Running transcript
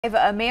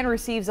A man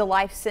receives a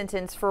life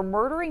sentence for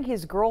murdering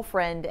his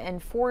girlfriend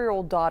and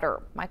 4-year-old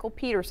daughter. Michael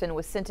Peterson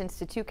was sentenced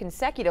to 2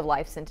 consecutive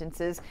life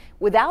sentences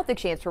without the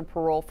chance for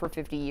parole for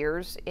 50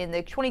 years in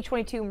the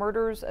 2022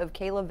 murders of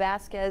Kayla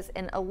Vasquez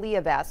and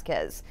Aaliyah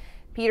Vasquez.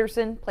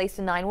 Peterson placed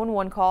a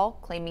 911 call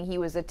claiming he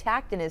was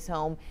attacked in his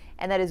home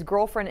and that his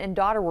girlfriend and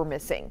daughter were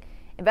missing.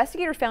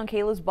 Investigators found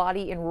Kayla's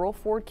body in rural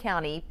Ford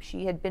County.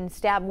 She had been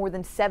stabbed more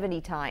than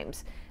 70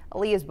 times.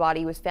 Aaliyah's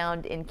body was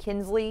found in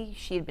Kinsley.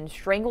 She had been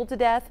strangled to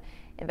death.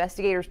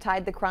 Investigators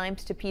tied the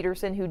crimes to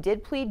Peterson, who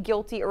did plead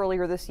guilty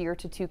earlier this year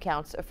to 2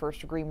 counts of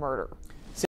first-degree murder.